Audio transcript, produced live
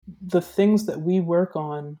the things that we work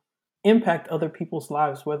on impact other people's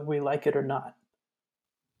lives, whether we like it or not.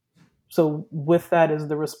 So, with that is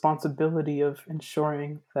the responsibility of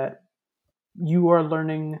ensuring that you are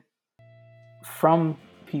learning from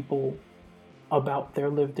people about their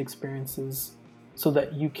lived experiences so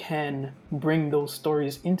that you can bring those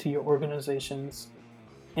stories into your organizations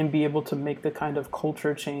and be able to make the kind of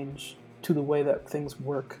culture change to the way that things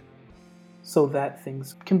work so that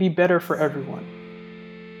things can be better for everyone.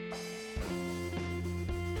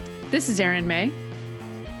 This is Erin May.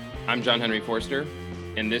 I'm John Henry Forster,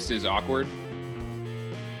 and this is Awkward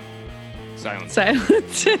Silence.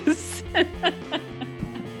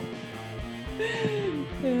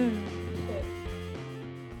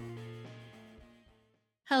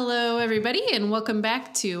 Hello, everybody, and welcome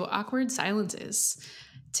back to Awkward Silences.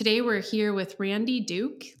 Today, we're here with Randy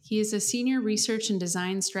Duke. He is a senior research and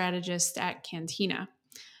design strategist at Cantina.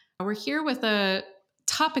 We're here with a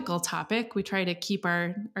topical topic. We try to keep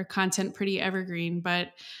our content pretty evergreen, but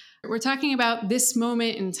we're talking about this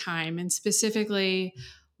moment in time and specifically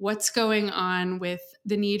what's going on with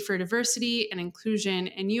the need for diversity and inclusion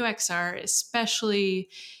in UXR, especially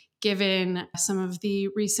given some of the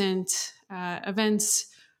recent events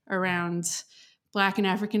around Black and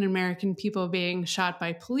African American people being shot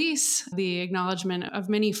by police, the acknowledgement of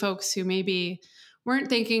many folks who maybe weren't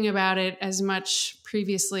thinking about it as much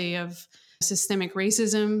previously of systemic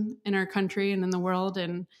racism in our country and in the world.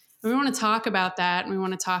 And we want to talk about that. And we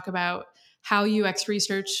want to talk about how UX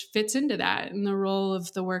research fits into that and the role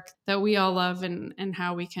of the work that we all love and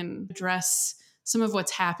how we can address some of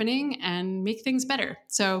what's happening and make things better.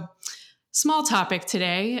 So small topic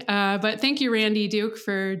today, but thank you, Randy Duke,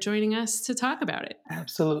 for joining us to talk about it.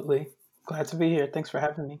 Absolutely. Glad to be here. Thanks for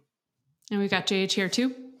having me. And we've got JH here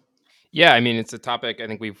too. Yeah, I mean, it's a topic I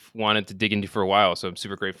think we've wanted to dig into for a while, so I'm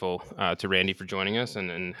super grateful to Randy for joining us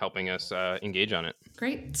and helping us engage on it.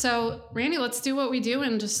 Great. So, Randy, let's do what we do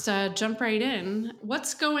and just jump right in.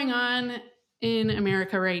 What's going on in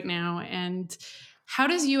America right now, and how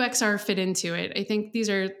does UXR fit into it? I think these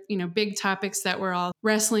are, big topics that we're all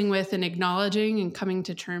wrestling with and acknowledging and coming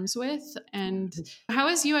to terms with. And how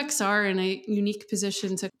is UXR in a unique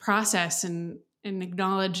position to process and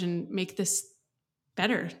acknowledge and make this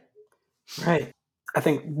better? Right. I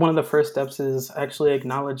think one of the first steps is actually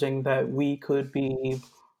acknowledging that we could be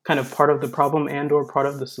kind of part of the problem and or part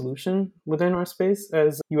of the solution within our space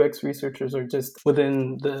as UX researchers or just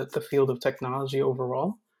within the field of technology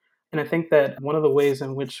overall. And I think that one of the ways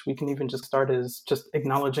in which we can even just start is just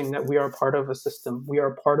acknowledging that we are part of a system. We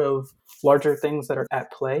are part of larger things that are at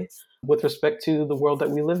play with respect to the world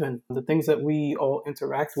that we live in. The things that we all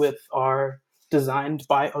interact with are designed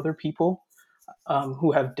by other people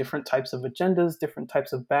who have different types of agendas, different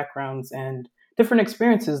types of backgrounds, and different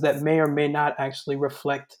experiences that may or may not actually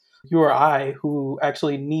reflect you or I who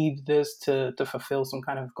actually need this to fulfill some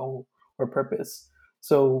kind of goal or purpose.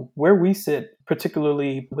 So where we sit,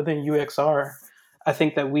 particularly within UXR, I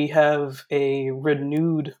think that we have a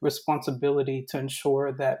renewed responsibility to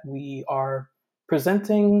ensure that we are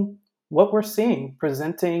presenting what we're seeing,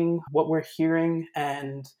 presenting what we're hearing,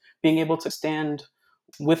 and being able to stand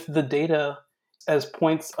with the data as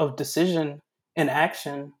points of decision and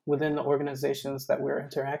action within the organizations that we're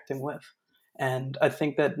interacting with. And I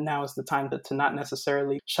think that now is the time to not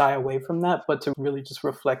necessarily shy away from that, but to really just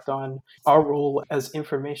reflect on our role as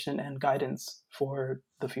information and guidance for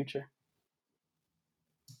the future.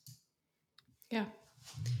 Yeah.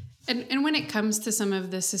 And when it comes to some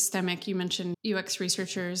of the systemic, you mentioned UX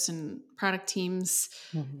researchers and product teams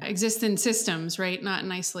exist in systems, right? Not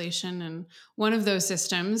in isolation. And one of those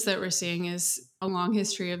systems that we're seeing is a long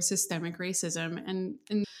history of systemic racism. And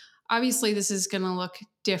obviously this is going to look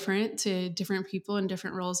different to different people in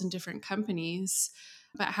different roles in different companies.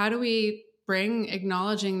 But how do we bring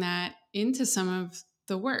acknowledging that into some of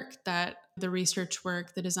the work, that the research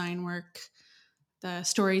work, the design work, the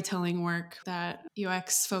storytelling work that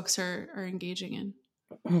UX folks are engaging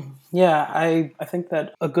in? Yeah, I think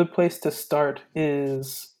that a good place to start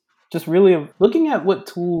is just really looking at what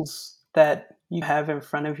tools that you have in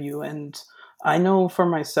front of you. And I know for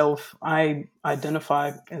myself, I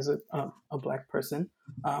identify as a Black person,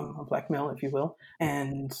 a Black male, if you will,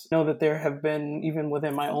 and know that there have been, even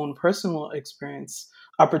within my own personal experience,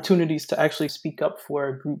 opportunities to actually speak up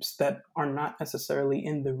for groups that are not necessarily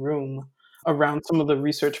in the room around some of the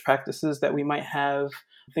research practices that we might have,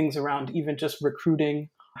 things around even just recruiting,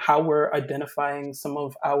 how we're identifying some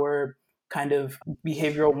of our kind of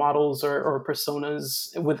behavioral models or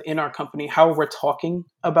personas within our company, how we're talking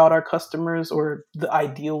about our customers or the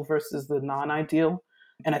ideal versus the non-ideal.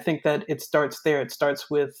 And I think that it starts there. It starts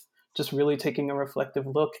with just really taking a reflective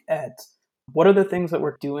look at what are the things that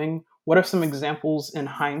we're doing, what are some examples in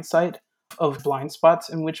hindsight of blind spots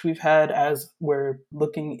in which we've had as we're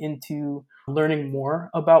looking into learning more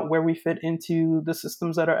about where we fit into the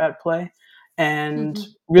systems that are at play, and Mhm.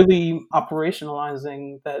 really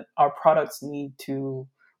operationalizing that our products need to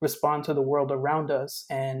respond to the world around us.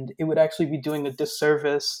 And it would actually be doing a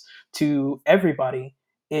disservice to everybody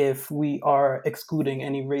if we are excluding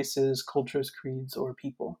any races, cultures, creeds, or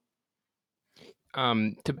people.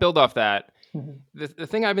 To build off that, Mhm. the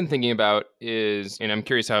thing I've been thinking about is, and I'm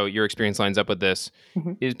curious how your experience lines up with this,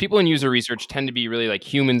 Mhm. is people in user research tend to be really like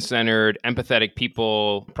human centered, empathetic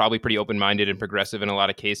people, probably pretty open minded and progressive in a lot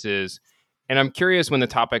of cases. And I'm curious when the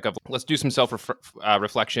topic of let's do some self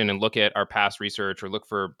reflection and look at our past research or look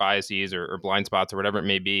for biases or blind spots or whatever it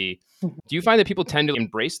may be. Mhm. Do you find that people tend to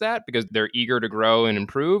embrace that because they're eager to grow and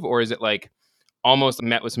improve? Or is it like almost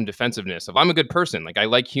met with some defensiveness of I'm a good person, like I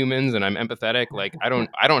like humans and I'm empathetic, like I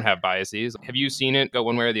don't have biases? Have you seen it go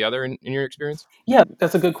one way or the other in your experience? Yeah,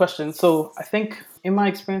 that's a good question. So I think in my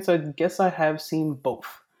experience, I guess I have seen both,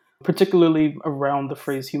 particularly around the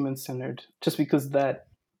phrase human centered, just because that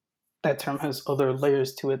term has other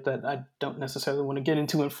layers to it that I don't necessarily want to get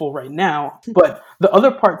into in full right now. But the other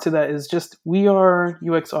part to that is just we are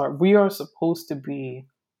UXR. We are supposed to be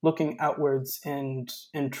looking outwards and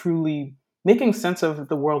truly making sense of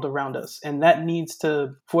the world around us. And that needs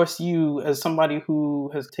to force you as somebody who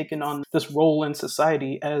has taken on this role in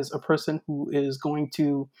society as a person who is going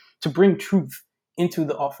to bring truth into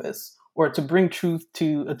the office or to bring truth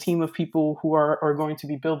to a team of people who are going to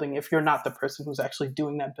be building if you're not the person who's actually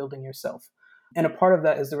doing that building yourself. And a part of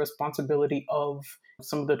that is the responsibility of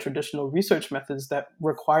some of the traditional research methods that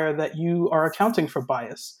require that you are accounting for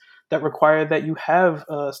bias, that require that you have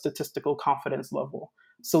a statistical confidence level.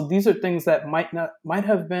 So these are things that might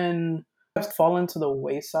have been fallen to the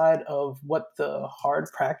wayside of what the hard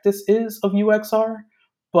practice is of UXR,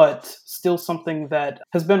 but still something that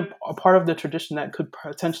has been a part of the tradition that could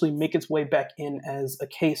potentially make its way back in as a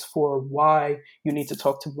case for why you need to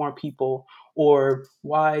talk to more people or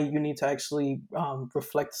why you need to actually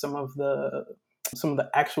reflect some of the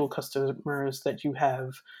actual customers that you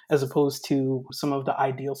have as opposed to some of the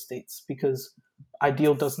ideal states, because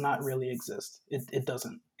ideal does not really exist. It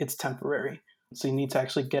doesn't. It's temporary. So you need to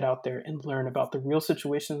actually get out there and learn about the real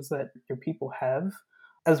situations that your people have,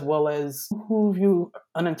 as well as who you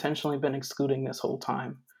unintentionally been excluding this whole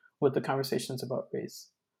time with the conversations about race.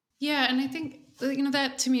 Yeah, and I think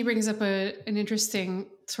that to me brings up an interesting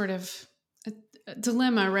sort of a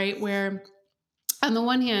dilemma, right? Where on the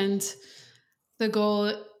one hand, the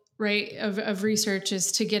goal, right, of research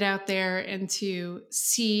is to get out there and to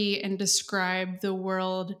see and describe the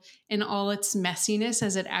world in all its messiness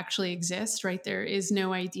as it actually exists, right? There is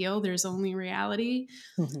no ideal, there's only reality.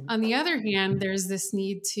 Mhm. On the other hand, there's this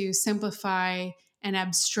need to simplify and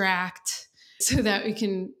abstract so that we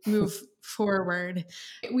can move forward.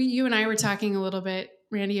 You and I were talking a little bit,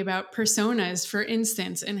 Randy, about personas, for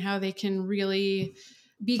instance, and how they can really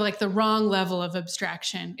be like the wrong level of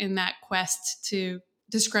abstraction in that quest to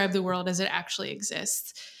describe the world as it actually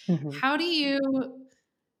exists. Mhm. How do you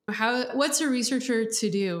what's a researcher to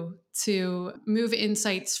do to move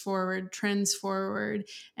insights forward, trends forward,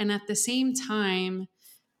 and at the same time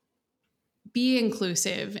be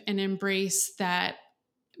inclusive and embrace that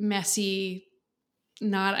messy,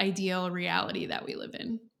 not ideal reality that we live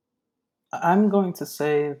in? I'm going to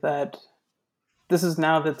say that this is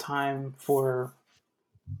now the time for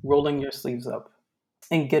rolling your sleeves up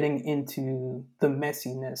and getting into the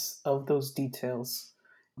messiness of those details.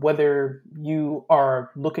 Whether you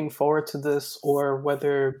are looking forward to this or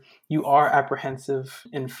whether you are apprehensive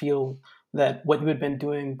and feel that what you had been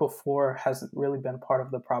doing before hasn't really been part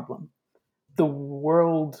of the problem. The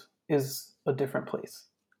world is a different place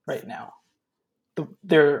right now.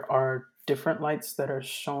 There are different lights that are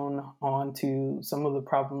shown onto some of the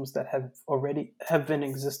problems that have been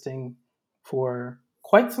existing for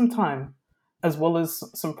quite some time, as well as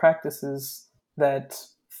some practices that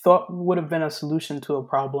thought would have been a solution to a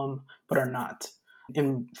problem but are not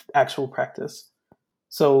in actual practice.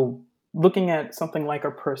 So looking at something like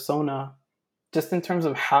a persona, just in terms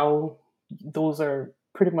of how those are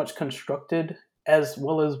pretty much constructed, as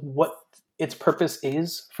well as what its purpose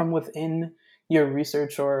is from within your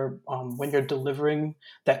research or when you're delivering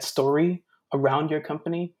that story around your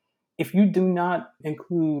company. If you do not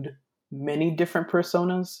include many different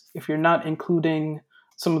personas, if you're not including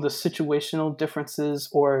some of the situational differences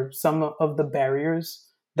or some of the barriers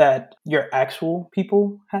that your actual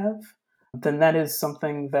people have, then that is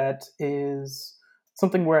something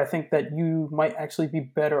where I think that you might actually be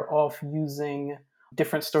better off using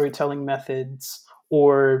different storytelling methods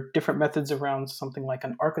or different methods around something like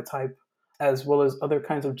an archetype, as well as other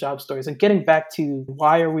kinds of job stories. And getting back to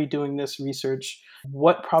why are we doing this research?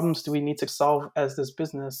 What problems do we need to solve as this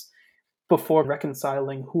business before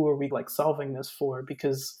reconciling who are we like solving this for?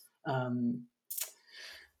 Because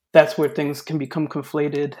that's where things can become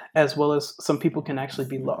conflated, as well as some people can actually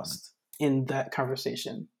be lost in that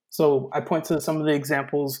conversation. So I point to some of the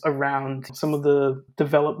examples around some of the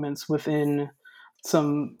developments within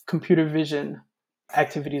some computer vision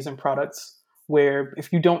activities and products, where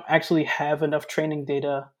if you don't actually have enough training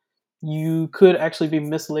data, you could actually be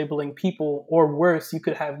mislabeling people, or worse, you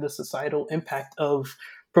could have the societal impact of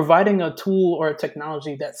providing a tool or a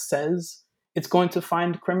technology that says it's going to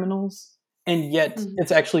find criminals, and yet Mhm.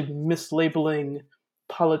 it's actually mislabeling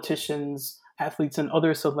politicians, athletes, and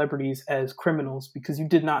other celebrities as criminals because you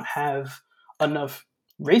did not have enough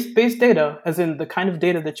race-based data, as in the kind of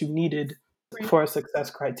data that you needed Right. for a success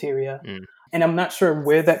criteria. Mm. And I'm not sure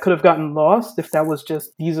where that could have gotten lost, if that was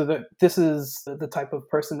just this is the type of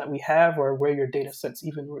person that we have, or where your data sets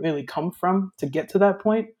even really come from to get to that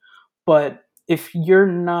point. But if you're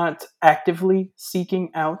not actively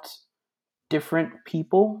seeking out different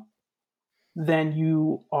people, then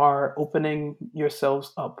you are opening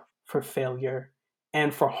yourselves up for failure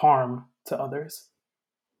and for harm to others.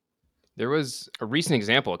 There was a recent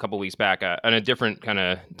example a couple weeks back on a different kind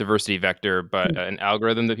of diversity vector, but an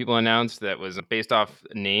algorithm that people announced that was based off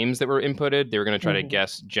names that were inputted. They were going to try to Mhm.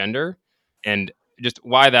 guess gender, and just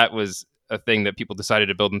why that was a thing that people decided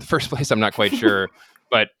to build in the first place, I'm not quite sure.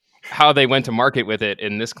 But how they went to market with it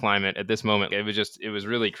in this climate at this moment, it was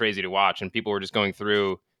really crazy to watch, and people were just going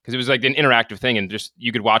through because it was like an interactive thing, and just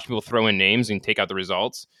you could watch people throw in names and take out the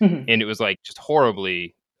results, Mhm. and it was like just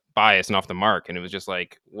horribly biased and off the mark. And it was just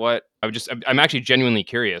like, what? I'm actually genuinely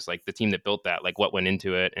curious, like the team that built that, like what went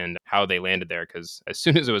into it and how they landed there. Because as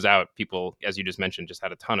soon as it was out, people, as you just mentioned, just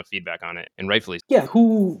had a ton of feedback on it, and rightfully. Yeah,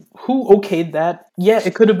 who okayed that? Yeah,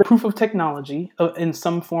 it could have been proof of technology in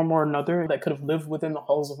some form or another that could have lived within the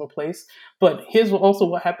halls of a place. But here's also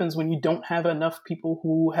what happens when you don't have enough people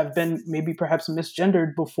who have been maybe perhaps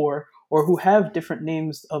misgendered before, or who have different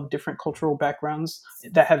names of different cultural backgrounds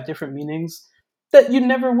that have different meanings, that you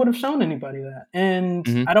never would have shown anybody that. And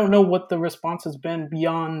Mhm. I don't know what the response has been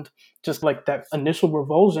beyond just like that initial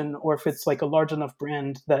revulsion, or if it's like a large enough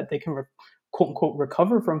brand that they can quote unquote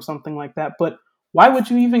recover from something like that. But why would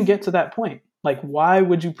you even get to that point? Like, why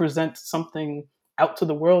would you present something out to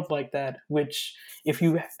the world like that? Which, if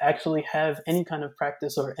you actually have any kind of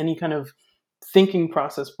practice or any kind of thinking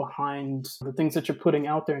process behind the things that you're putting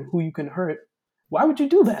out there and who you can hurt, why would you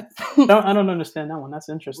do that? I don't understand that one. That's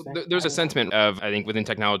interesting. There's a sentiment of, I think, within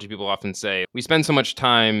technology, people often say we spend so much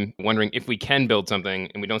time wondering if we can build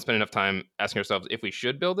something, and we don't spend enough time asking ourselves if we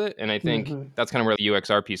should build it. And I think Hmm. that's kind of where the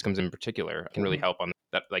UXR piece comes in particular. It can really help on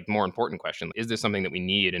that, like, more important question: is this something that we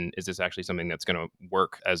need, and is this actually something that's going to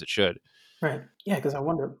work as it should? Right. Yeah, because I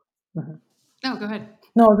wonder. Mhm. Oh, go ahead.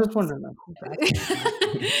 No, I was just wondering, like, who's actually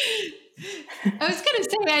doing I it? was gonna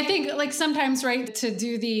say, I think like sometimes, right, to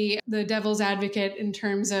do the devil's advocate in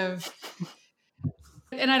terms of,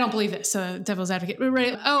 and I don't believe this, so devil's advocate, but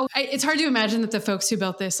right? It's hard to imagine that the folks who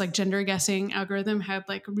built this like gender guessing algorithm had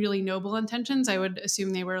like really noble intentions. I would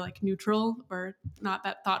assume they were like neutral or not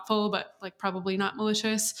that thoughtful, but like probably not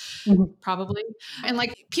malicious, Mhm. probably. And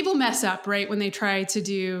like people mess up, right, when they try to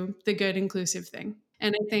do the good inclusive thing.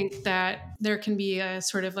 And I think that there can be a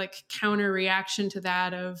sort of like counter reaction to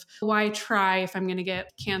that of why try if I'm going to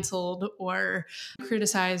get canceled or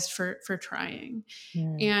criticized for trying.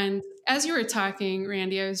 Mm. And as you were talking,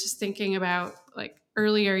 Randy, I was just thinking about like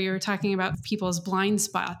earlier, you were talking about people's blind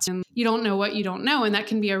spots and you don't know what you don't know. And that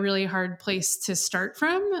can be a really hard place to start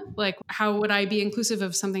from. Like, how would I be inclusive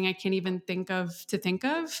of something I can't even think of to think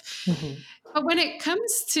of? Mhm. But when it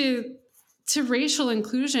comes to racial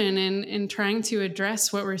inclusion and trying to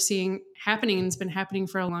address what we're seeing happening and it's been happening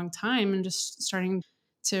for a long time and just starting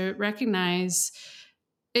to recognize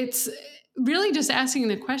it's really just asking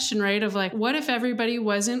the question, right? Of like, what if everybody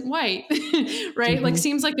wasn't white? Right? Like, Mhm.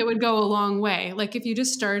 seems like it would go a long way. Like, if you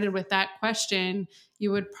just started with that question,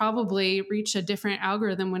 you would probably reach a different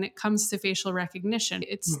algorithm when it comes to facial recognition.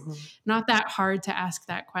 It's Mhm. not that hard to ask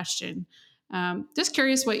that question. Just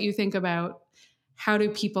curious what you think about how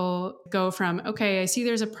do people go from, okay, I see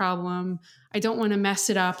there's a problem. I don't want to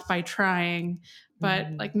mess it up by trying, but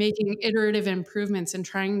Mhm. like making iterative improvements and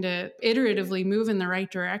trying to iteratively move in the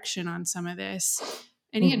right direction on some of this.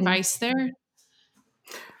 Any Mhm. advice there?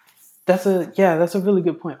 That's a really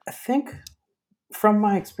good point. I think from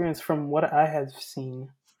my experience, from what I have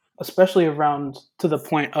seen, especially around to the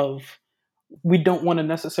point of we don't want to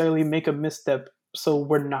necessarily make a misstep so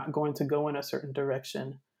we're not going to go in a certain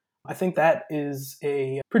direction. I think that is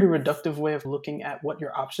a pretty reductive way of looking at what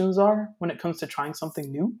your options are when it comes to trying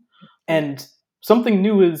something new. And something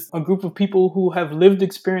new is a group of people who have lived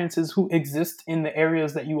experiences who exist in the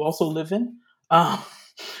areas that you also live in. Um,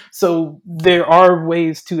 so there are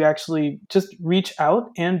ways to actually just reach out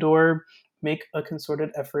and or make a concerted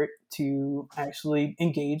effort to actually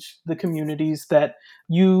engage the communities that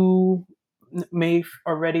you may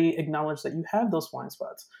already acknowledge that you have those blind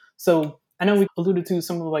spots. So I know we alluded to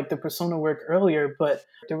some of like the persona work earlier, but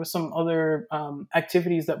there were some other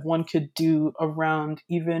activities that one could do around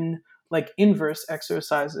even like inverse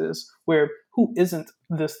exercises where who isn't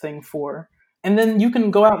this thing for? And then you can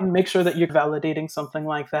go out and make sure that you're validating something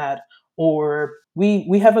like that. Or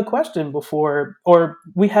we have a question before, or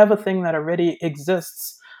we have a thing that already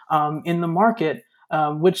exists in the market,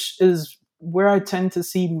 which is where I tend to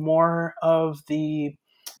see more of the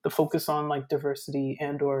focus on like diversity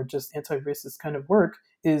and or just anti-racist kind of work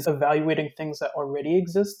is evaluating things that already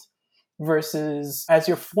exist versus as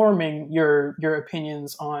you're forming your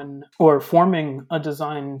opinions on or forming a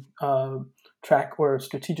design track or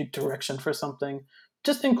strategic direction for something,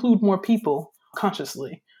 just include more people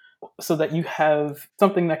consciously so that you have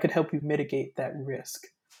something that could help you mitigate that risk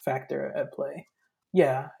factor at play.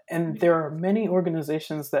 Yeah, and there are many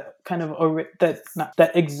organizations that kind of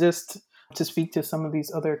that exist to speak to some of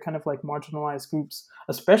these other kind of like marginalized groups,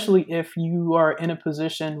 especially if you are in a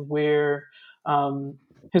position where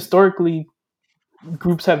historically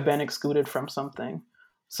groups have been excluded from something.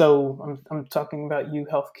 So I'm talking about you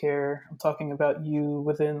healthcare. I'm talking about you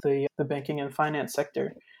within the banking and finance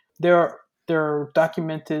sector. There are there are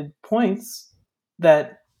documented points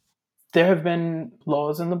that there have been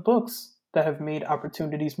laws in the books that have made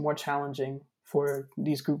opportunities more challenging for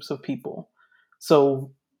these groups of people.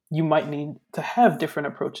 So you might need to have different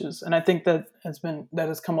approaches. And I think that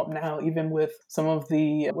has come up now, even with some of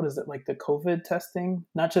the, what is it, like the COVID testing,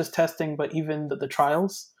 not just testing, but even the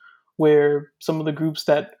trials, where some of the groups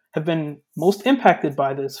that have been most impacted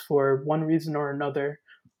by this for one reason or another,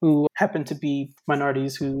 who happen to be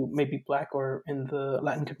minorities who may be Black or in the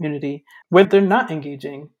Latin community, where they're not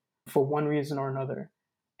engaging for one reason or another.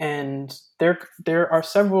 And there are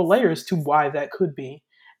several layers to why that could be.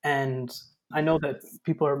 And I know that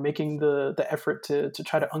people are making the effort to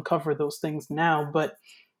try to uncover those things now, but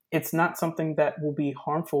it's not something that will be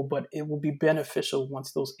harmful, but it will be beneficial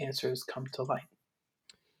once those answers come to light.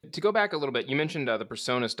 To go back a little bit, you mentioned the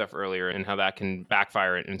persona stuff earlier and how that can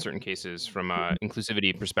backfire in certain cases from a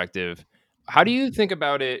inclusivity perspective. How do you think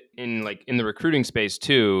about it in in the recruiting space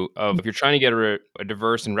too? Of if you're trying to get a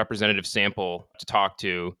diverse and representative sample to talk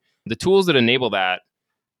to, the tools that enable that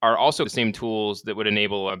are also the same tools that would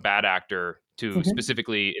enable a bad actor to Mm-hmm,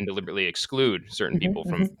 specifically and deliberately exclude certain people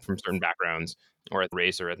mm-hmm, from certain backgrounds or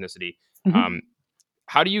race or ethnicity. mm-hmm. Um,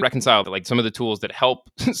 how do you reconcile that? Like some of the tools that help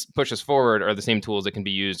push us forward are the same tools that can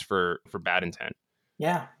be used for bad intent.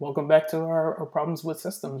 Yeah, welcome back to our problems with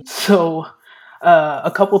systems. So,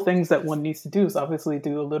 a couple things that one needs to do is obviously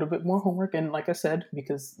do a little bit more homework. And like I said,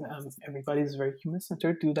 because everybody's very human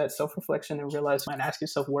centered, do that self reflection and realize and ask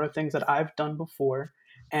yourself what are things that I've done before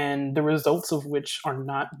and the results of which are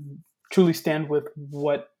not truly stand with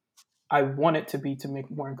what I want it to be to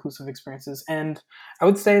make more inclusive experiences. And I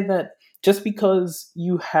would say that just because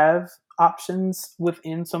you have options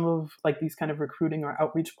within some of like these kind of recruiting or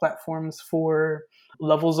outreach platforms for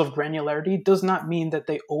levels of granularity does not mean that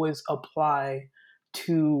they always apply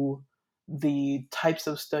to the types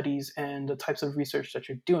of studies and the types of research that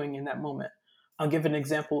you're doing in that moment. I'll give an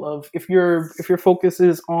example of if your focus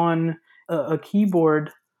is on a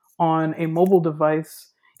keyboard on a mobile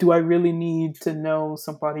device, do I really need to know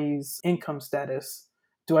somebody's income status?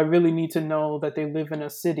 Do I really need to know that they live in a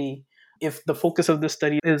city if the focus of the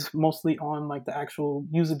study is mostly on like the actual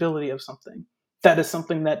usability of something? That is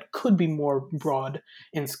something that could be more broad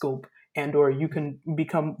in scope and or you can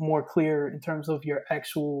become more clear in terms of your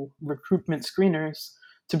actual recruitment screeners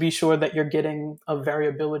to be sure that you're getting a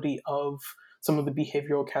variability of some of the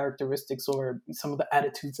behavioral characteristics or some of the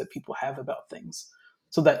attitudes that people have about things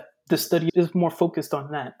so that the study is more focused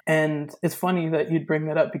on that. And it's funny that you'd bring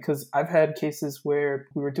that up because I've had cases where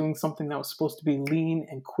we were doing something that was supposed to be lean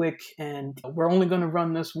and quick, and we're only going to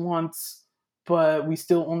run this once, but we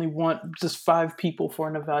still only want just 5 people for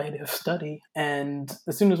an evaluative study. And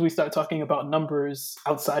as soon as we start talking about numbers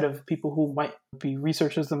outside of people who might be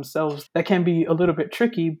researchers themselves, that can be a little bit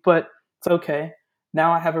tricky, but it's okay.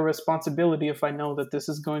 Now I have a responsibility if I know that this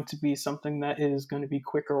is going to be something that is going to be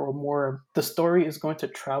quicker or more, the story is going to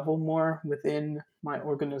travel more within my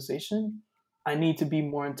organization. I need to be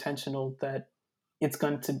more intentional that it's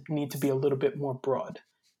going to need to be a little bit more broad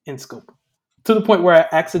in scope. To the point where I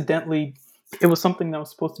accidentally, it was something that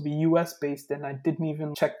was supposed to be US based, and I didn't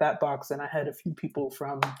even check that box. And I had a few people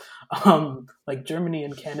from like Germany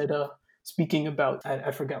and Canada speaking about,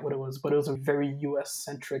 I forgot what it was, but it was a very US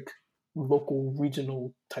centric, local,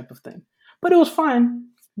 regional type of thing. But it was fine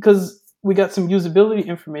because we got some usability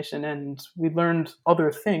information and we learned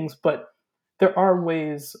other things. But there are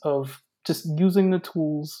ways of just using the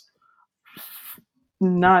tools,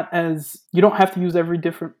 not as you don't have to use every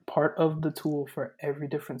different part of the tool for every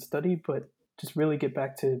different study, but just really get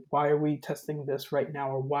back to why are we testing this right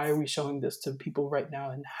now, or why are we showing this to people right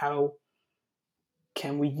now, and how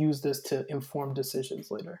can we use this to inform decisions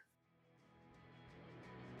later.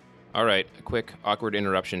 All right, a quick awkward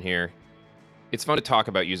interruption here. It's fun to talk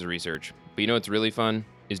about user research, but you know what's really fun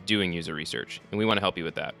is doing user research, and we want to help you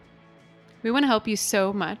with that. We want to help you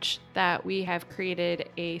so much that we have created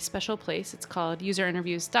a special place. It's called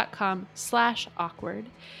userinterviews.com/awkward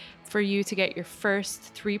for you to get your first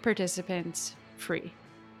 3 participants free.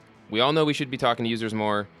 We all know we should be talking to users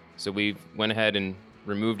more, so we went ahead and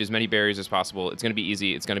removed as many barriers as possible. It's going to be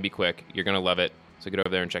easy. It's going to be quick. You're going to love it. So get over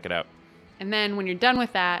there and check it out. And then when you're done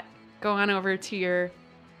with that, go on over to your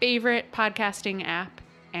favorite podcasting app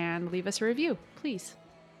and leave us a review, please.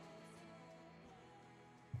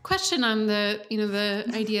 Question on the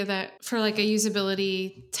idea that for like a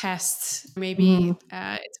usability test, maybe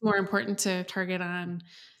it's more important to target on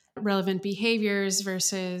relevant behaviors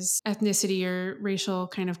versus ethnicity or racial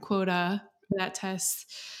kind of quota for that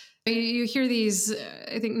test. You hear these,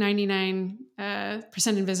 I think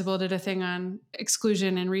 99% Invisible did a thing on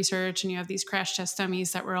exclusion in research, and you have these crash test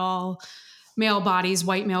dummies that were all male bodies,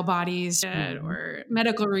 white male bodies, or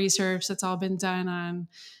medical research that's all been done on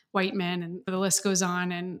white men, and the list goes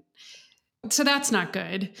on. And so that's not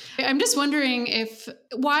good. I'm just wondering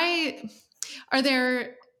why are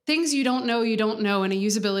there things you don't know in a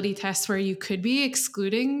usability test where you could be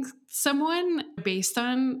excluding someone based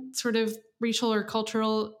on sort of racial or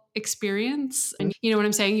cultural experience? And you know what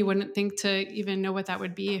I'm saying? You wouldn't think to even know what that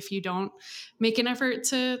would be if you don't make an effort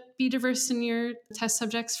to be diverse in your test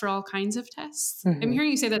subjects for all kinds of tests. I'm hearing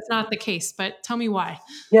you say that's not the case, but tell me why.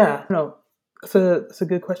 Yeah, no, it's a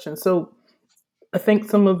good question. So I think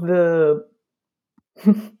some of the,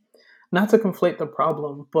 not to conflate the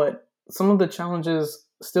problem, but some of the challenges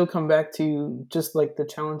still come back to just like the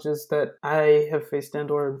challenges that I have faced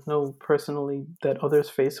and or know personally that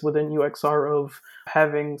others face within UXR, of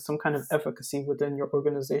having some kind of efficacy within your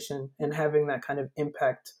organization and having that kind of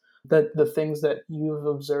impact, that the things that you've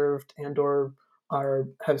observed and or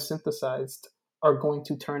have synthesized are going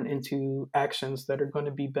to turn into actions that are going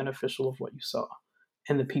to be beneficial of what you saw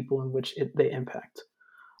and the people in which they impact.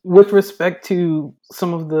 With respect to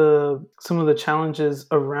some of the challenges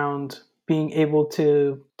around being able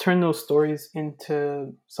to turn those stories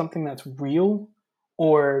into something that's real,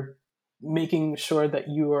 or making sure that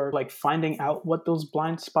you are like finding out what those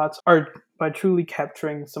blind spots are by truly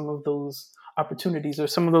capturing some of those opportunities or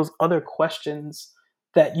some of those other questions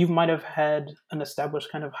that you might have had an established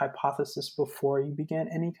kind of hypothesis before you began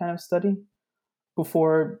any kind of study,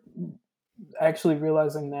 before actually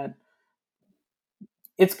realizing that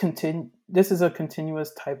this is a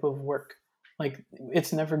continuous type of work. Like,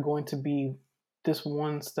 it's never going to be this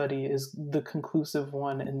one study is the conclusive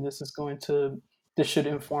one, and this should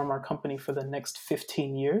inform our company for the next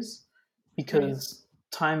 15 years, because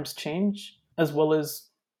times change, as well as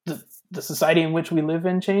the society in which we live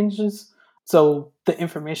in changes. So the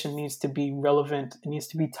information needs to be relevant, it needs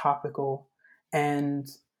to be topical, and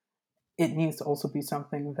it needs to also be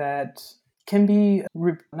something that can be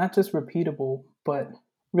not just repeatable, but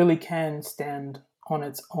really can stand on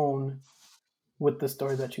its own with the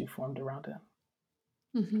story that you formed around it.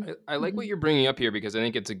 I like what you're bringing up here, because I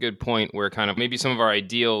think it's a good point where kind of maybe some of our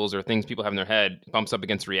ideals or things people have in their head bumps up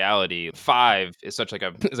against reality. 5 is such like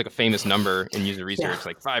a famous number in user research,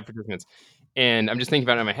 like 5 participants. And I'm just thinking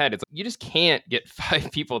about it in my head. It's like, you just can't get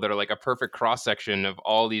 5 people that are like a perfect cross section of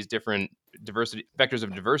all these different diversity vectors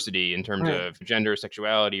of diversity in terms of gender,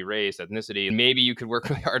 sexuality, race, ethnicity. Maybe you could work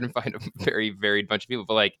really hard and find a very varied bunch of people.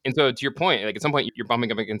 But like, and so to your point, like at some point you're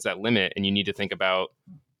bumping up against that limit, and you need to think about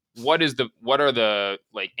what are the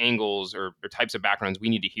like angles or types of backgrounds we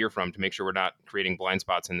need to hear from to make sure we're not creating blind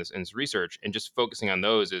spots in this research, and just focusing on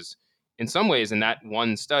those is in some ways in that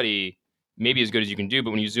one study maybe as good as you can do.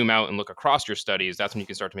 But when you zoom out and look across your studies, that's when you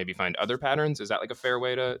can start to maybe find other patterns. Is that like a fair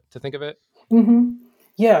way to think of it? Mm-hmm.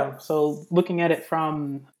 Yeah. So looking at it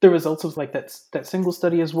from the results of like that single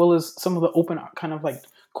study, as well as some of the open kind of like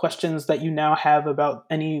questions that you now have about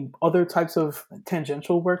any other types of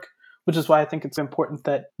tangential work which is why I think it's important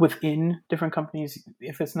that within different companies,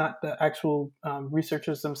 if it's not the actual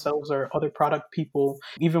researchers themselves or other product people,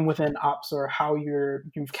 even within ops or how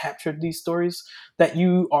you've captured these stories, that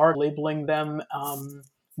you are labeling them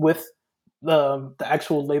with the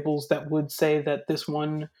actual labels that would say that this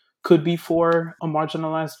one could be for a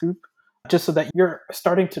marginalized group, just so that you're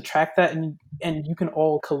starting to track that, and you can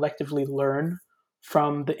all collectively learn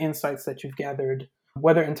from the insights that you've gathered,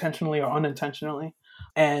 whether intentionally or unintentionally.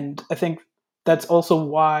 And I think that's also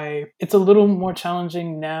why it's a little more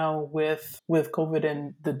challenging now with COVID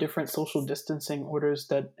and the different social distancing orders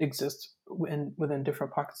that exist within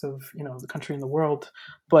different pockets of the country and the world.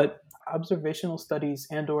 But observational studies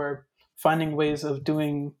and or finding ways of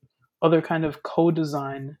doing other kind of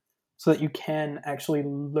co-design so that you can actually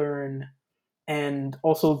learn and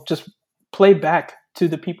also just play back to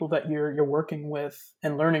the people that you're working with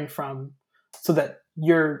and learning from, so that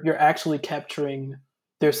you're actually capturing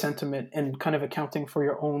their sentiment and kind of accounting for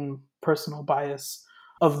your own personal bias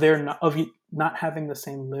of not having the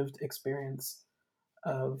same lived experience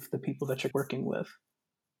of the people that you're working with.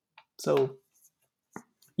 So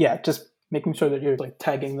yeah, just making sure that you're like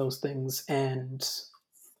tagging those things and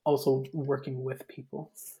also working with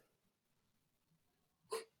people.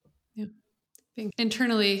 Yeah. Being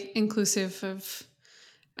internally inclusive of,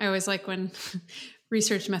 I always like when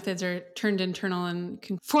research methods are turned internal and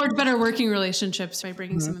can forge better working relationships by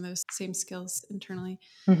bringing some of those same skills internally.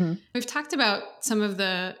 Mm-hmm. We've talked about some of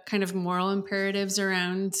the kind of moral imperatives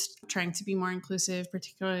around trying to be more inclusive,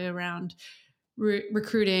 particularly around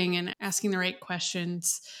recruiting and asking the right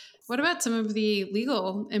questions. What about some of the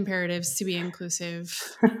legal imperatives to be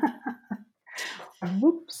inclusive?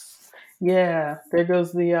 Whoops. Yeah, there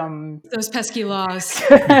goes Those pesky laws.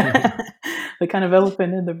 the kind of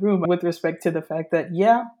elephant in the room with respect to the fact that,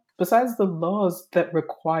 yeah, besides the laws that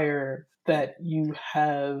require that you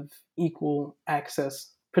have equal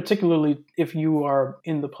access, particularly if you are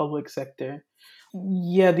in the public sector,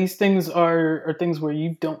 yeah, these things are things where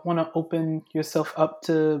you don't want to open yourself up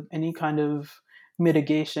to any kind of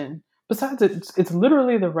mitigation. Besides, it's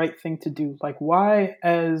literally the right thing to do. Like, why,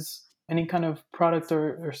 as any kind of product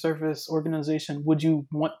or service organization, would you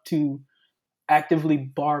want to actively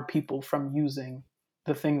bar people from using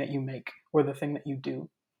the thing that you make or the thing that you do?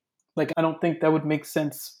 Like, I don't think that would make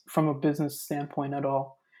sense from a business standpoint at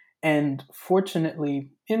all. And fortunately,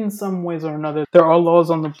 in some ways or another, there are laws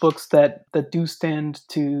on the books that do stand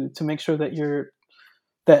to make sure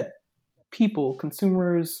that people,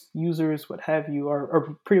 consumers, users, what have you,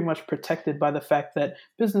 are pretty much protected by the fact that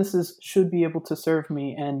businesses should be able to serve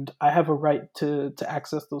me and I have a right to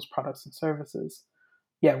access those products and services.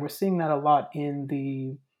 Yeah, we're seeing that a lot in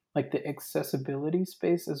the accessibility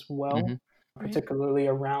space as well, Mm-hmm. Right. particularly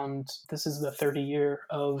around, this is the 30 year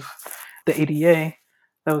of the ADA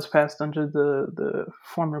that was passed under the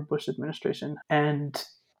former Bush administration, and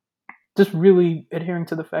just really adhering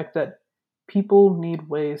to the fact that people need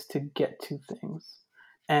ways to get to things,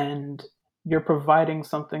 and you're providing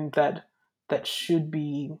something that should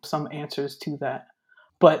be some answers to that.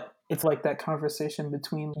 But it's like that conversation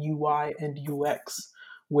between UI and UX,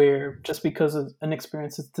 where just because an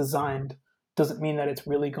experience is designed doesn't mean that it's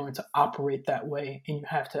really going to operate that way, and you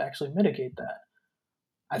have to actually mitigate that.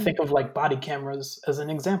 I think of like body cameras as an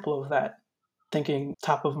example of that, thinking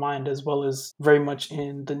top of mind as well as very much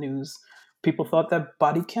in the news. People thought that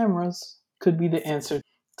body cameras could be the answer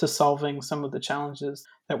to solving some of the challenges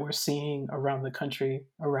that we're seeing around the country,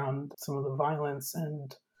 around some of the violence.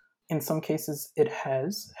 And in some cases, it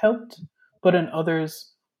has helped. But in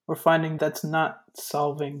others, we're finding that's not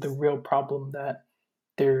solving the real problem, that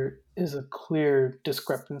there is a clear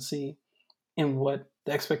discrepancy in what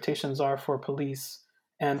the expectations are for police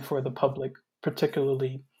and for the public,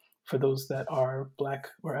 particularly for those that are Black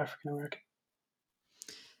or African American.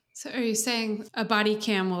 So are you saying a body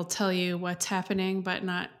cam will tell you what's happening, but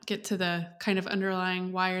not get to the kind of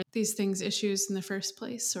underlying why are these things issues in the first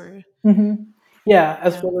place? Or Mm-hmm. Yeah,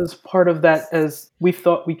 as yeah, well as part of that, as we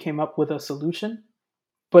thought we came up with a solution,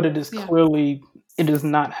 but yeah, it is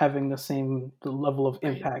not having the level of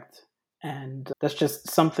right. impact. And that's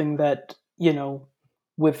just something that,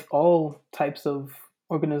 with all types of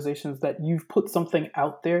organizations, that you've put something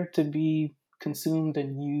out there to be consumed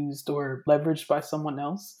and used or leveraged by someone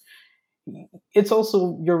else, it's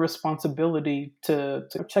also your responsibility to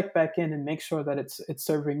check back in and make sure that it's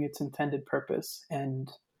serving its intended purpose. And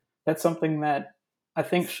that's something that I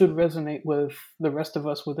think should resonate with the rest of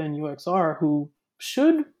us within UXR, who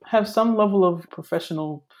should have some level of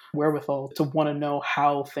professional wherewithal to want to know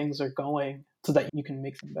how things are going so that you can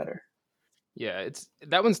make them better. Yeah, it's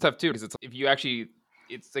that one's tough too because it's if you actually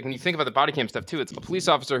it's like when you think about the body cam stuff too, it's a police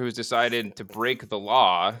officer who's decided to break the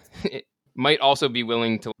law. It might also be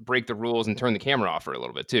willing to break the rules and turn the camera off for a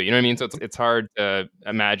little bit too. You know what I mean? So it's hard to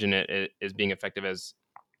imagine it as being effective as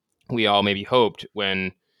we all maybe hoped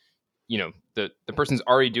when, the person's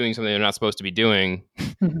already doing something they're not supposed to be doing.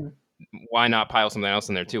 Mhm. Why not pile something else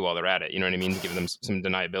in there too while they're at it? You know what I mean? To give them some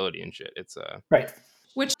deniability and shit. It's Right.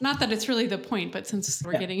 Which, not that it's really the point, but since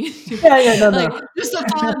we're Yeah. getting into Yeah, no, like no. just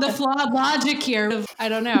the flawed logic here of, I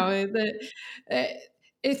don't know,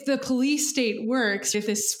 if the police state works, if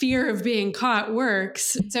this fear of being caught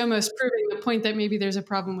works, it's almost proving the point that maybe there's a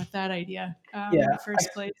problem with that idea in Yeah. the first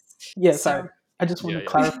place. Yeah, sorry. So I just want yeah, to yeah.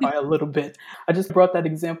 clarify a little bit. I just brought that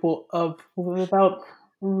example up without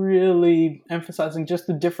really emphasizing just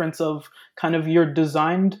the difference of kind of your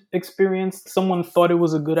designed experience. Someone thought it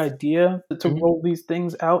was a good idea to Mhm. roll these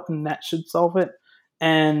things out and that should solve it.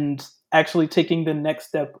 And actually taking the next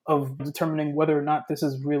step of determining whether or not this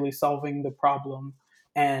is really solving the problem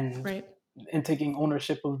and right. and taking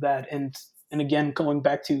ownership of that and again going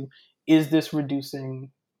back to, is this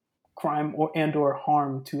reducing crime or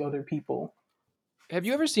harm to other people? Have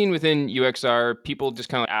you ever seen within UXR people just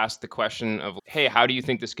kind of ask the question of, hey, how do you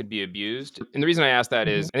think this could be abused? And the reason I ask that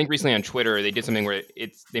Mhm. is I think recently on Twitter they did something where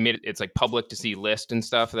they made it's like public to see list and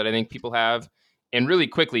stuff that I think people have. And really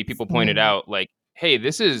quickly people pointed Mm. out like, hey,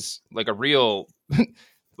 this is like a real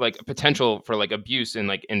like potential for like abuse and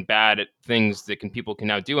like and bad things that people can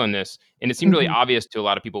now do on this. And it seemed really Mhm. obvious to a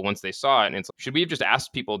lot of people once they saw it. And it's like, should we have just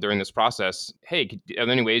asked people during this process, hey, are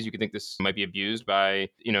there any ways you could think this might be abused by,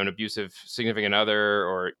 an abusive significant other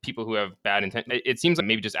or people who have bad intent? It seems like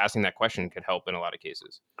maybe just asking that question could help in a lot of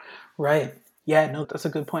cases. Right. Yeah, no, that's a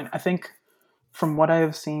good point. I think from what I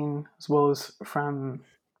have seen, as well as from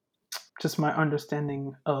just my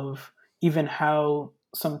understanding of even how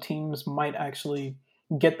some teams might actually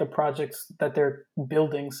get the projects that they're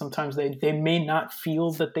building, sometimes they may not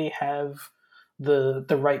feel that they have the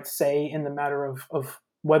right say in the matter of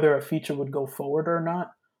whether a feature would go forward or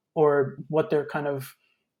not, or what their kind of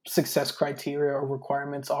success criteria or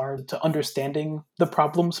requirements are to understanding the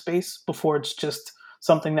problem space before it's just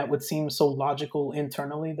something that would seem so logical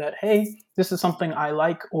internally that, hey, this is something I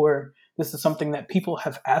like, or this is something that people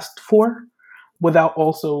have asked for, without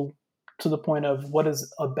also to the point of what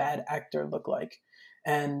does a bad actor look like.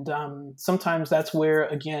 And sometimes that's where,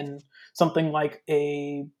 again, something like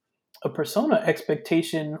a persona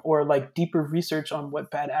expectation or like deeper research on what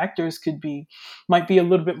bad actors could be might be a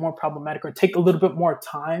little bit more problematic or take a little bit more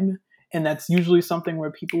time. And that's usually something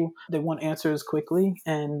where people, they want answers quickly,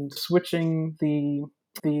 and switching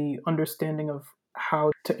the understanding of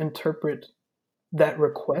how to interpret that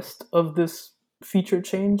request of this feature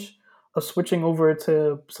change, of switching over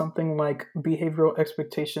to something like behavioral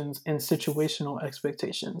expectations and situational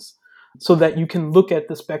expectations, so that you can look at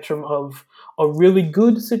the spectrum of a really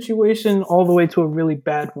good situation all the way to a really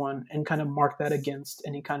bad one and kind of mark that against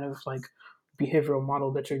any kind of like behavioral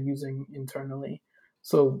model that you're using internally.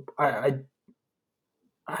 So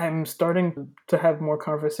I'm starting to have more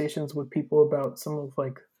conversations with people about some of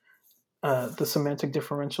like the semantic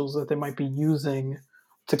differentials that they might be using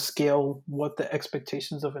to scale what the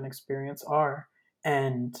expectations of an experience are.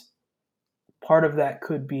 And part of that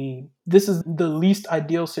could be, this is the least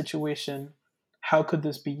ideal situation. How could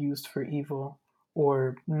this be used for evil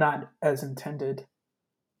or not as intended?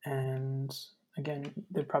 And again,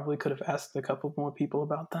 they probably could have asked a couple more people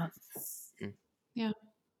about that. Yeah.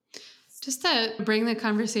 Just to bring the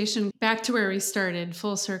conversation back to where we started,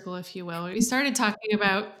 full circle, if you will. We started talking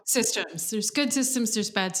about systems. There's good systems,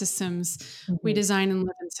 there's bad systems. We Mhm. design and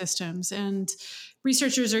live in systems. And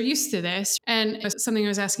researchers are used to this. And something I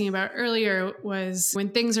was asking about earlier was when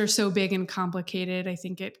things are so big and complicated, I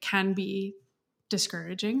think it can be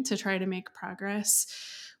discouraging to try to make progress.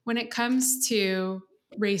 When it comes to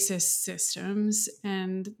racist systems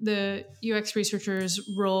and the UX researchers'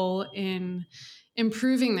 role in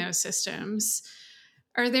improving those systems,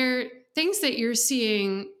 are there things that you're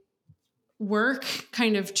seeing work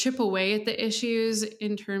kind of chip away at the issues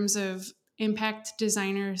in terms of impact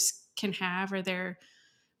designers can have? Are there,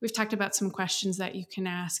 we've talked about some questions that you can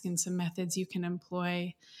ask and some methods you can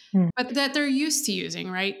employ, Mhm. but that they're used to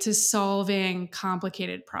using, right, to solving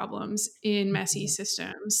complicated problems in messy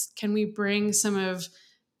systems. Can we bring some of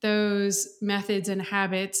those methods and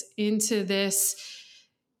habits into this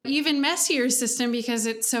even messier system because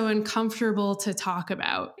it's so uncomfortable to talk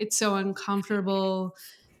about? It's so uncomfortable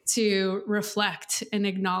to reflect and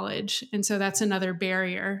acknowledge. And so that's another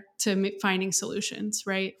barrier to finding solutions,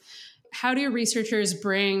 right? How do researchers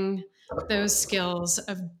bring those skills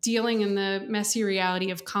of dealing in the messy reality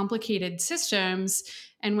of complicated systems,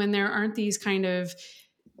 and when there aren't these kind of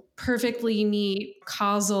perfectly neat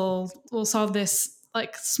causal, we'll solve this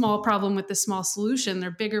like small problem with this small solution.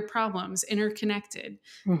 They're bigger problems, interconnected.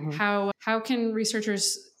 Mm-hmm. How can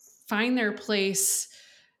researchers find their place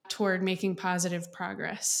toward making positive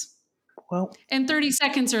progress? Well, In 30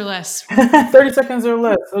 seconds or less. 30 seconds or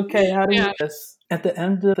less. Okay, how do Yeah. we this? At the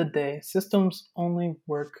end of the day, systems only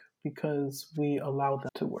work because we allow them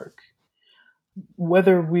to work.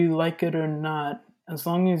 Whether we like it or not, as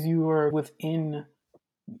long as you are within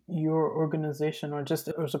your organization or just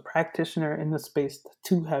as a practitioner in the space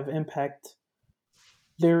to have impact,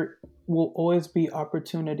 there will always be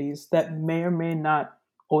opportunities that may or may not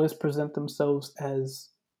always present themselves as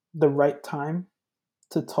the right time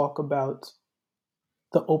to talk about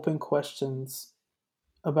the open questions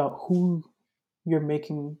about who you're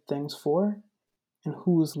making things for and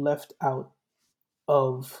who's left out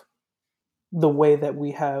of the way that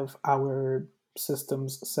we have our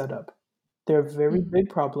systems set up. They're very Mhm. big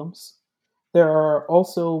problems. There are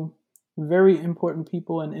also very important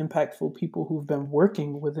people and impactful people who've been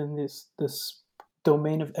working within this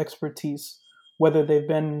domain of expertise, whether they've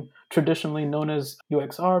been traditionally known as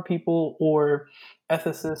UXR people or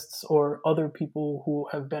ethicists or other people who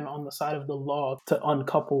have been on the side of the law to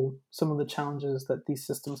uncouple some of the challenges that these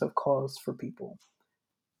systems have caused for people.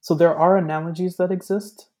 So there are analogies that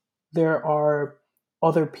exist. There are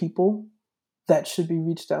other people that should be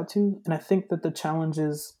reached out to. And I think that the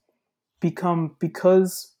challenges become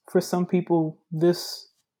because for some people,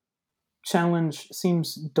 this challenge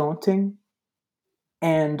seems daunting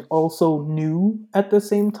and also new at the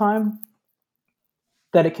same time,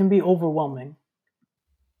 that it can be overwhelming.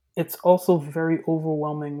 It's also very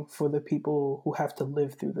overwhelming for the people who have to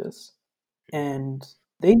live through this. And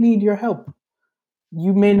they need your help.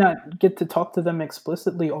 You may not get to talk to them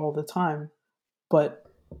explicitly all the time, but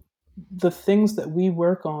the things that we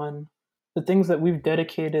work on, the things that we've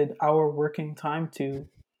dedicated our working time to,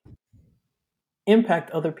 impact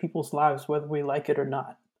other people's lives, whether we like it or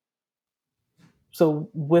not. So,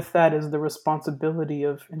 with that is the responsibility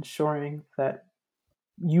of ensuring that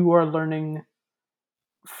you are learning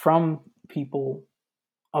from people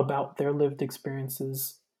about their lived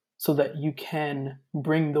experiences so that you can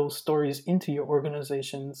bring those stories into your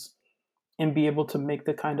organizations and be able to make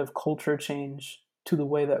the kind of culture change to the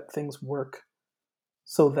way that things work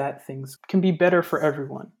so that things can be better for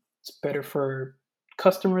everyone. It's better for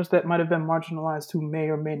customers that might have been marginalized who may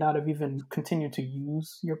or may not have even continued to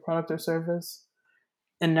use your product or service.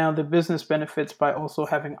 And now the business benefits by also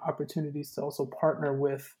having opportunities to also partner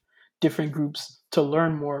with different groups to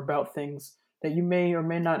learn more about things that you may or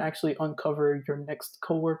may not actually uncover your next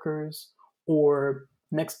coworkers or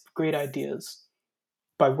next great ideas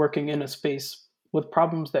by working in a space with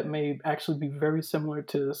problems that may actually be very similar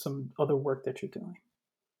to some other work that you're doing.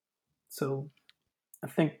 So I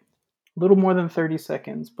think a little more than 30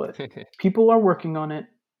 seconds, but people are working on it.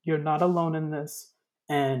 You're not alone in this.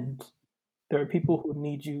 And there are people who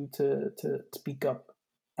need you to speak up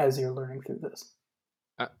as you're learning through this.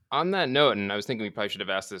 On that note, and I was thinking we probably should have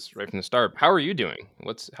asked this right from the start. How are you doing?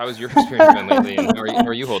 How has your experience been lately, and how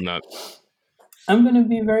are you holding up? I'm going to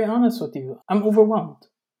be very honest with you. I'm overwhelmed.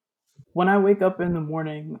 When I wake up in the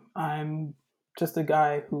morning, I'm just a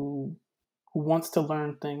guy who wants to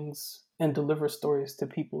learn things and deliver stories to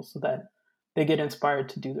people so that they get inspired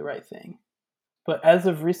to do the right thing. But as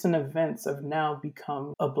of recent events, I've now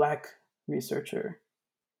become a Black researcher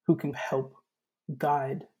who can help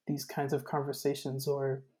guide these kinds of conversations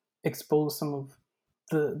or expose some of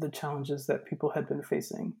the challenges that people had been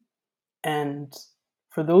facing. And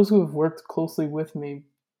for those who have worked closely with me,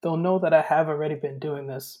 they'll know that I have already been doing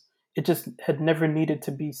this. It just had never needed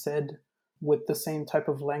to be said with the same type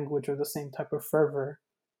of language or the same type of fervor.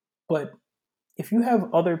 But if you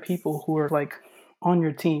have other people who are like on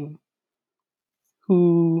your team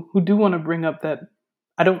who do want to bring up that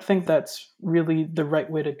I don't think that's really the right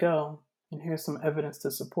way to go, and here's some evidence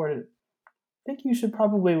to support it, I think you should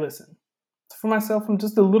probably listen. For myself, I'm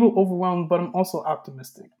just a little overwhelmed, but I'm also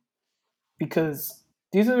optimistic because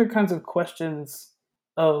these are the kinds of questions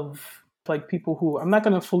of like people who I'm not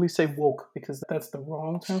going to fully say woke because that's the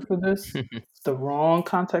wrong term for this. It's the wrong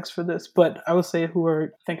context for this, but I would say who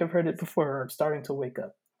are, I think I've heard it before, are starting to wake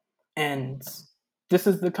up. And this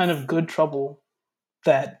is the kind of good trouble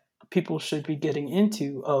that people should be getting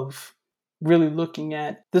into of really looking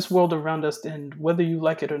at this world around us and whether you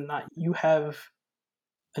like it or not, you have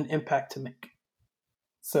an impact to make.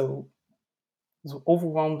 So I was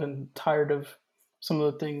overwhelmed and tired of some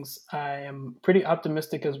of the things. I am pretty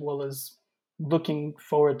optimistic as well as looking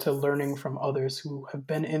forward to learning from others who have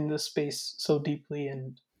been in this space so deeply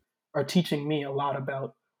and are teaching me a lot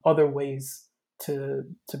about other ways to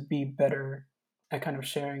be better at kind of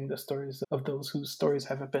sharing the stories of those whose stories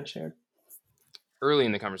haven't been shared. Early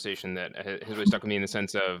in the conversation that has really stuck with me in the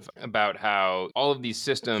sense of about how all of these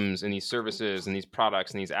systems and these services and these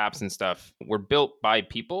products and these apps and stuff were built by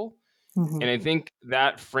people. And Mm-hmm. I think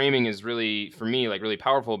that framing is really, for me, like really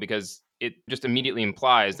powerful because it just immediately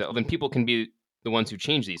implies that then people can be the ones who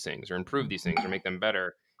change these things or improve these things or make them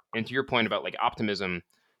better. And to your point about like optimism,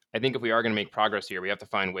 I think if we are going to make progress here, we have to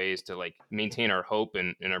find ways to like maintain our hope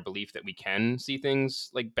and our belief that we can see things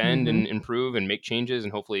like bend Mm-hmm. and improve and make changes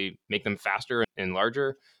and hopefully make them faster and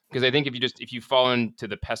larger. Because I think if you fall into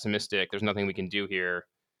the pessimistic, there's nothing we can do here.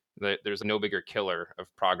 There's no bigger killer of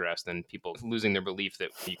progress than people losing their belief that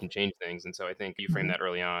you can change things. And so I think you framed Mm-hmm. that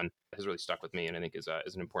early on has really stuck with me, and I think is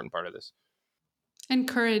an important part of this. And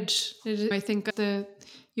courage. I think the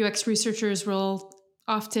UX researcher's role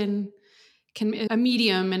often can be a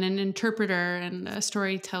medium and an interpreter and a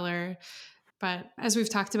storyteller. But as we've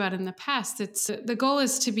talked about in the past, it's the goal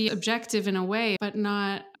is to be objective in a way, but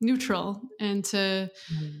not neutral, and to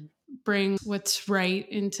bring what's right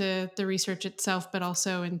into the research itself, but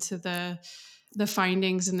also into the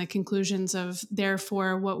findings and the conclusions of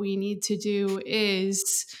therefore what we need to do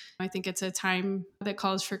is. I think it's a time that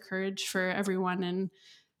calls for courage for everyone, and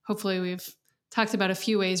hopefully we've talked about a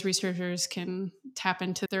few ways researchers can tap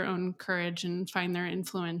into their own courage and find their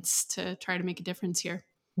influence to try to make a difference here.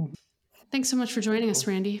 Mm-hmm. Thanks so much for joining us,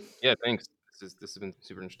 Cool. Randy. Yeah, thanks. This has been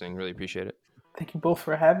super interesting. Really appreciate it. Thank you both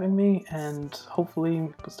for having me, and hopefully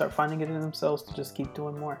people start finding it in themselves to just keep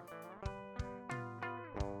doing more.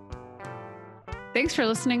 Thanks for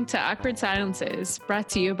listening to Awkward Silences, brought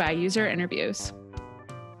to you by User Interviews.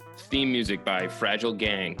 Theme music by Fragile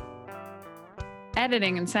Gang.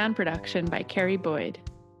 Editing and sound production by Carrie Boyd.